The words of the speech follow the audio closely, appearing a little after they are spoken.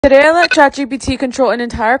Today I let ChatGPT control an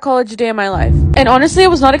entire college day of my life. And honestly, I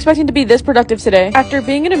was not expecting to be this productive today. After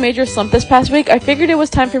being in a major slump this past week, I figured it was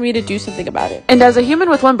time for me to do something about it. And as a human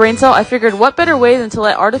with one brain cell, I figured what better way than to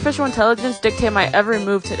let artificial intelligence dictate my every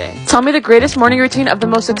move today. Tell me the greatest morning routine of the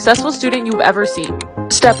most successful student you've ever seen.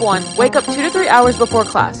 Step 1. Wake up 2 to 3 hours before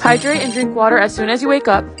class. Hydrate and drink water as soon as you wake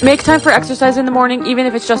up. Make time for exercise in the morning, even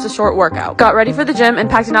if it's just a short workout. Got ready for the gym and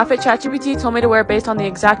packed an outfit ChatGPT told me to wear based on the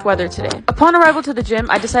exact weather today. Upon arrival to the gym,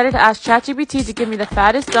 I decided to ask ChatGPT to give me the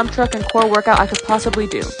fattest dump truck and core workout I could possibly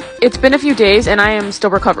do. It's been a few days and I am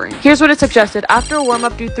still recovering. Here's what it suggested. After a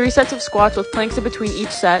warm-up, do 3 sets of squats with planks in between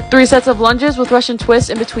each set, 3 sets of lunges with Russian twists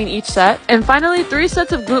in between each set, and finally 3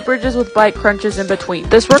 sets of glute bridges with bike crunches in between.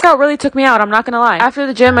 This workout really took me out, I'm not gonna lie. After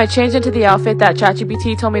the gym, I changed into the outfit that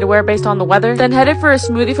ChatGPT told me to wear based on the weather, then headed for a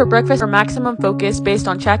smoothie for breakfast for maximum focus based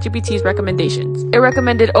on ChatGPT's recommendations. It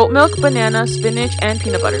recommended oat milk, banana, spinach, and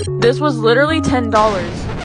peanut butter. This was literally $10.